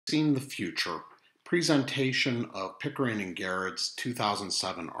Seeing the Future, presentation of Pickering and Garrod's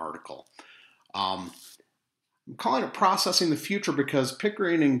 2007 article. I'm calling it Processing the Future because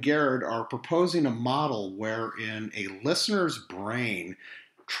Pickering and Garrod are proposing a model wherein a listener's brain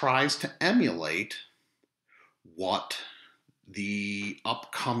tries to emulate what the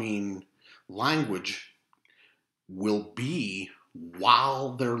upcoming language will be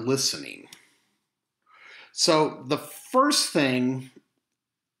while they're listening. So the first thing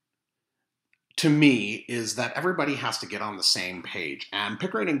to me is that everybody has to get on the same page. And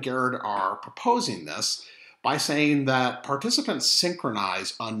Pickering and Garrod are proposing this by saying that participants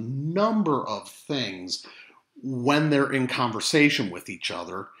synchronize a number of things when they're in conversation with each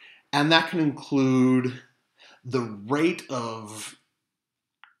other. And that can include the rate of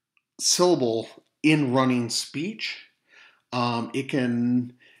syllable in running speech. It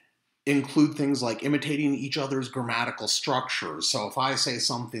can include things like imitating each other's grammatical structures. So if I say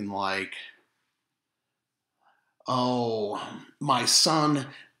something like, "Oh, my son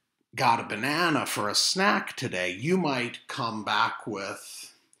got a banana for a snack today," you might come back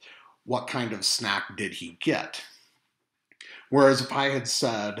with, "What kind of snack did he get?" Whereas if I had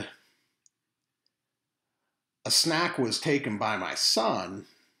said, "A snack was taken by my son,"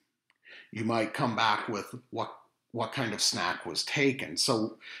 you might come back with, what kind of snack was taken.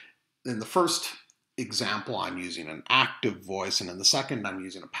 So in the first example, I'm using an active voice, and in the second, I'm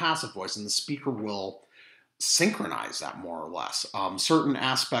using a passive voice, and the speaker will synchronize that more or less. Certain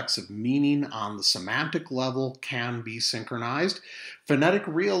aspects of meaning on the semantic level can be synchronized. Phonetic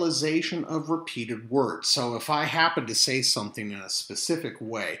realization of repeated words. So if I happen to say something in a specific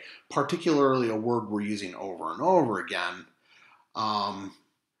way, particularly a word we're using over and over again,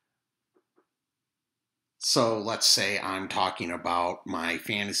 so let's say I'm talking about my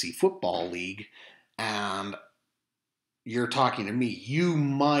fantasy football league and you're talking to me, you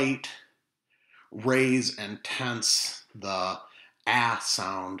might raise and tense the ah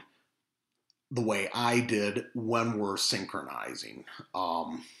sound the way I did when we're synchronizing.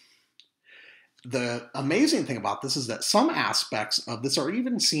 The amazing thing about this is that some aspects of this are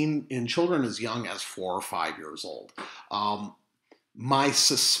even seen in children as young as 4 or 5 years old. My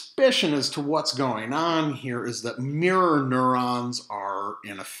suspicion as to what's going on here is that mirror neurons are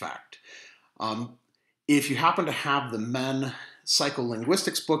in effect. If you happen to have the Men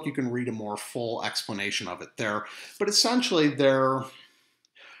Psycholinguistics book, you can read a more full explanation of it there. But essentially, they're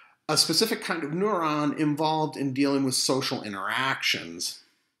a specific kind of neuron involved in dealing with social interactions,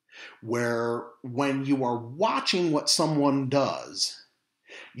 where when you are watching what someone does,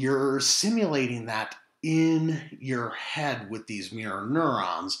 you're simulating that in your head with these mirror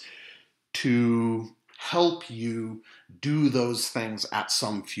neurons to help you do those things at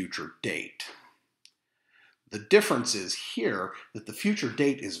some future date. The difference is here that the future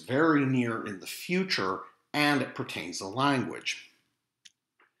date is very near in the future and it pertains to language.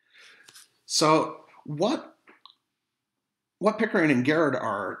 So what Pickering and Garrod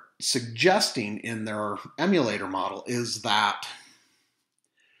are suggesting in their emulator model is that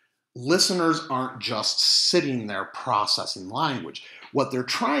listeners aren't just sitting there processing language. What they're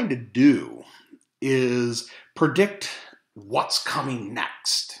trying to do is predict what's coming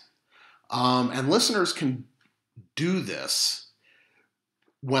next. And listeners can do this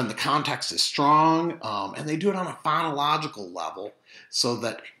when the context is strong, and they do it on a phonological level so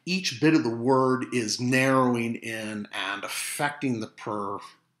that each bit of the word is narrowing in and affecting the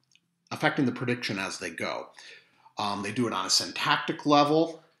prediction as they go. They do it on a syntactic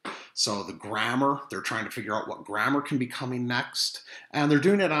level. So the grammar, they're trying to figure out what grammar can be coming next. And they're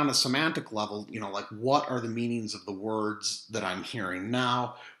doing it on a semantic level, like what are the meanings of the words that I'm hearing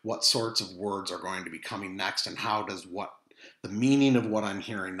now? What sorts of words are going to be coming next? And how does the meaning of what I'm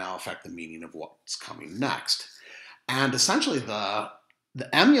hearing now affect the meaning of what's coming next? And essentially the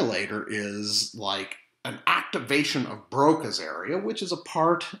emulator is like an activation of Broca's area, which is a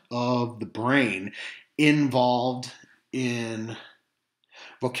part of the brain involved in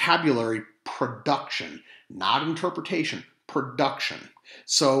vocabulary production, not interpretation, production.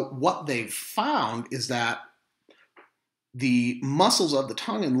 So what they've found is that the muscles of the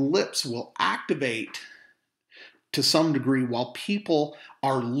tongue and lips will activate to some degree while people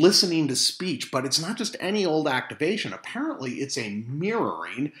are listening to speech, but it's not just any old activation. Apparently it's a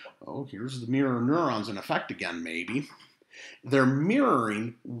mirroring. Oh, here's the mirror neurons in effect again, maybe. They're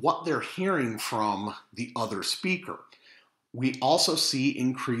mirroring what they're hearing from the other speaker. We also see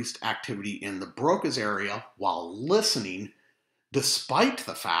increased activity in the Broca's area while listening, despite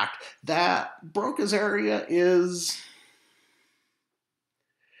the fact that Broca's area is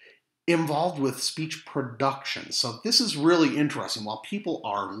involved with speech production. So this is really interesting. While people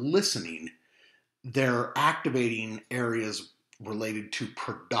are listening, they're activating areas related to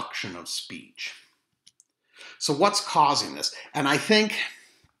production of speech. So what's causing this? And I think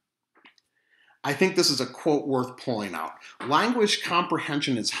this is a quote worth pulling out. Language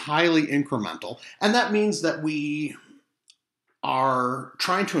comprehension is highly incremental, and that means that we are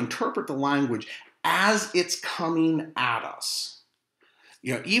trying to interpret the language as it's coming at us.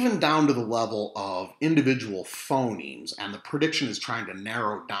 Even down to the level of individual phonemes, and the prediction is trying to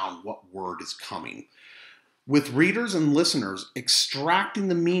narrow down what word is coming. With readers and listeners extracting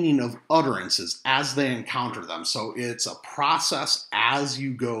the meaning of utterances as they encounter them. So it's a process as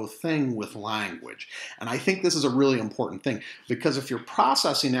you go thing with language. And I think this is a really important thing, because if you're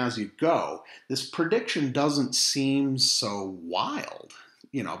processing as you go, this prediction doesn't seem so wild,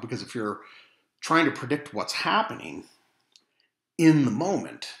 because if you're trying to predict what's happening in the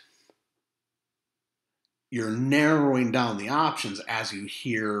moment, you're narrowing down the options as you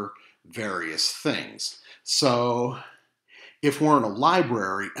hear various things. So if we're in a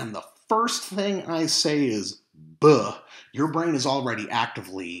library and the first thing I say is buh, your brain is already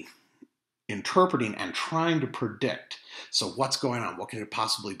actively interpreting and trying to predict. So what's going on? What could it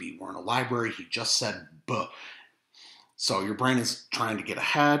possibly be? We're in a library, he just said buh. So your brain is trying to get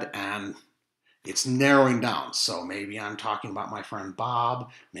ahead and it's narrowing down. So maybe I'm talking about my friend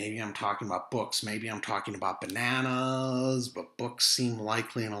Bob, maybe I'm talking about books, maybe I'm talking about bananas, but books seem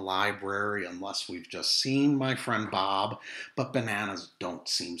likely in a library unless we've just seen my friend Bob, but bananas don't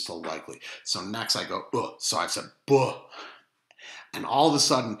seem so likely. So next I go, so I've said buh. And all of a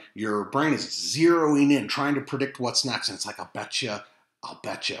sudden your brain is zeroing in, trying to predict what's next. And it's like, I'll bet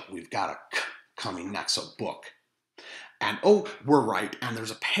you we've got a k coming next, so book. And we're right, and there's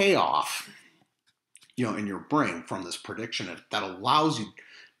a payoff in your brain from this prediction that allows you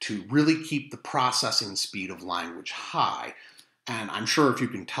to really keep the processing speed of language high. And I'm sure if you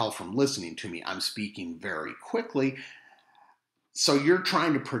can tell from listening to me, I'm speaking very quickly. So you're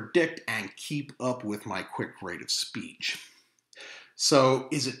trying to predict and keep up with my quick rate of speech. So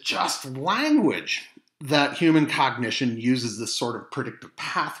is it just language that human cognition uses this sort of predictive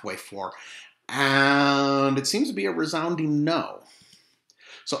pathway for? And it seems to be a resounding no.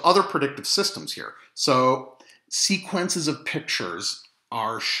 So other predictive systems here. So sequences of pictures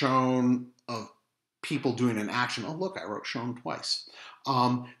are shown of people doing an action. Oh, look, I wrote shown twice.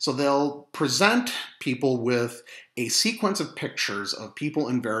 So they'll present people with a sequence of pictures of people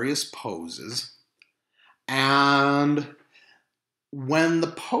in various poses. And when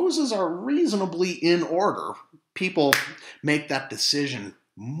the poses are reasonably in order, people make that decision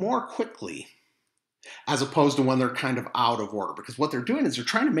more quickly, as opposed to when they're kind of out of order. Because what they're doing is they're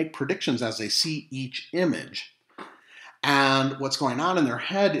trying to make predictions as they see each image. And what's going on in their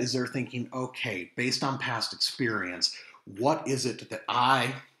head is they're thinking, okay, based on past experience, what is it that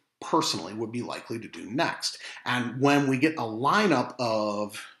I personally would be likely to do next? And when we get a lineup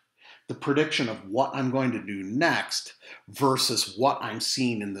of the prediction of what I'm going to do next versus what I'm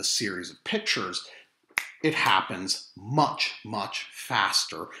seeing in this series of pictures, it happens much, much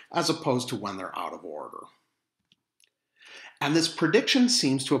faster as opposed to when they're out of order. And this prediction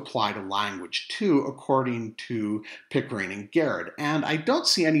seems to apply to language too, according to Pickering and Garrod. And I don't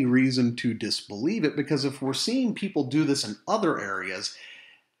see any reason to disbelieve it, because if we're seeing people do this in other areas,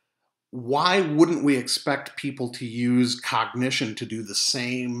 why wouldn't we expect people to use cognition to do the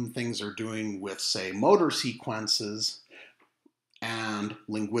same things they're doing with, say, motor sequences and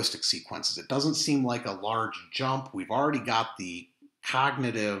linguistic sequences? It doesn't seem like a large jump. We've already got the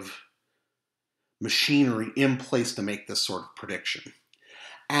cognitive machinery in place to make this sort of prediction.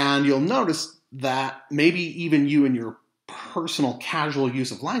 And you'll notice that maybe even you in your personal casual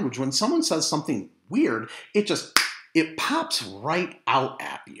use of language, when someone says something weird, it pops right out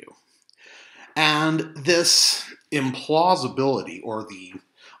at you. And this implausibility, or the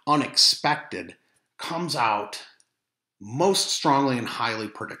unexpected, comes out most strongly in highly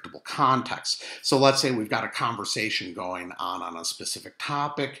predictable contexts. So let's say we've got a conversation going on a specific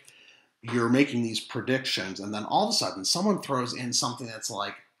topic. You're making these predictions, and then all of a sudden someone throws in something that's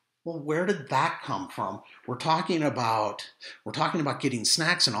like, well, where did that come from? We're talking about getting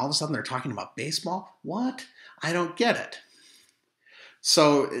snacks, and all of a sudden they're talking about baseball? What? I don't get it.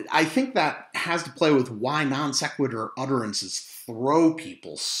 So I think that has to play with why non sequitur utterances throw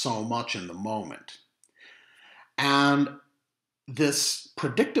people so much in the moment. And this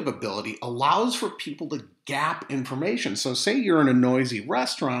predictive ability allows for people to gap information. So say you're in a noisy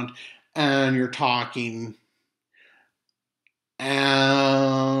restaurant and you're talking,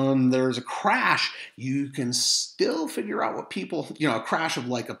 and there's a crash, you can still figure out what people, a crash of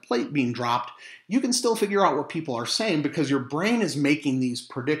like a plate being dropped, you can still figure out what people are saying because your brain is making these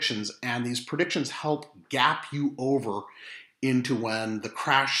predictions, and these predictions help gap you over into when the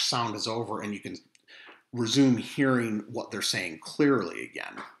crash sound is over and you can resume hearing what they're saying clearly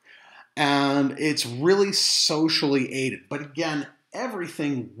again. And it's really socially aided. But again,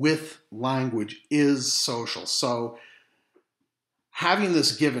 everything with language is social. So having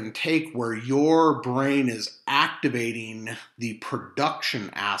this give and take where your brain is activating the production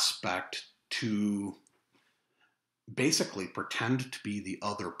aspect to basically pretend to be the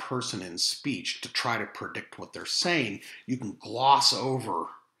other person in speech to try to predict what they're saying, you can gloss over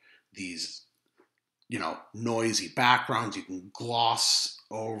these noisy backgrounds, you can gloss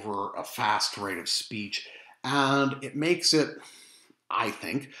over a fast rate of speech, and it makes it, I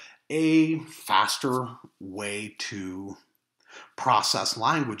think, a faster way to process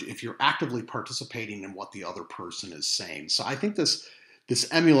language if you're actively participating in what the other person is saying. So I think this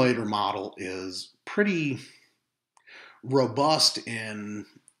emulator model is pretty robust in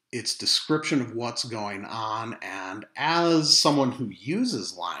its description of what's going on, and as someone who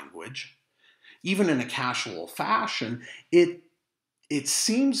uses language, even in a casual fashion, it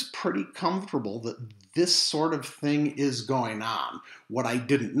seems pretty comfortable that this sort of thing is going on. What I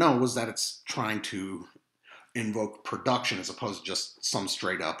didn't know was that it's trying to invoke production as opposed to just some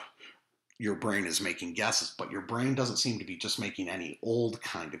straight up, your brain is making guesses, but your brain doesn't seem to be just making any old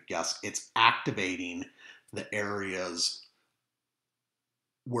kind of guess. It's activating the areas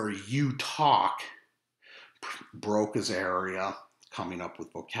where you talk, Broca's area, coming up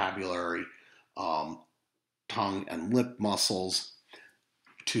with vocabulary, tongue and lip muscles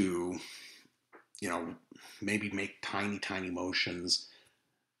to, maybe make tiny motions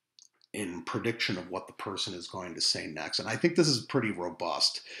in prediction of what the person is going to say next. And I think this is pretty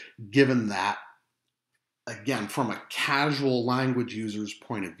robust, given that, again, from a casual language user's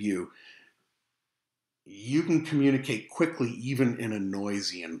point of view, you can communicate quickly even in a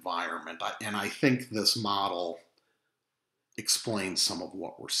noisy environment. And I think this model explains some of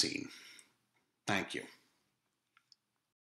what we're seeing. Thank you.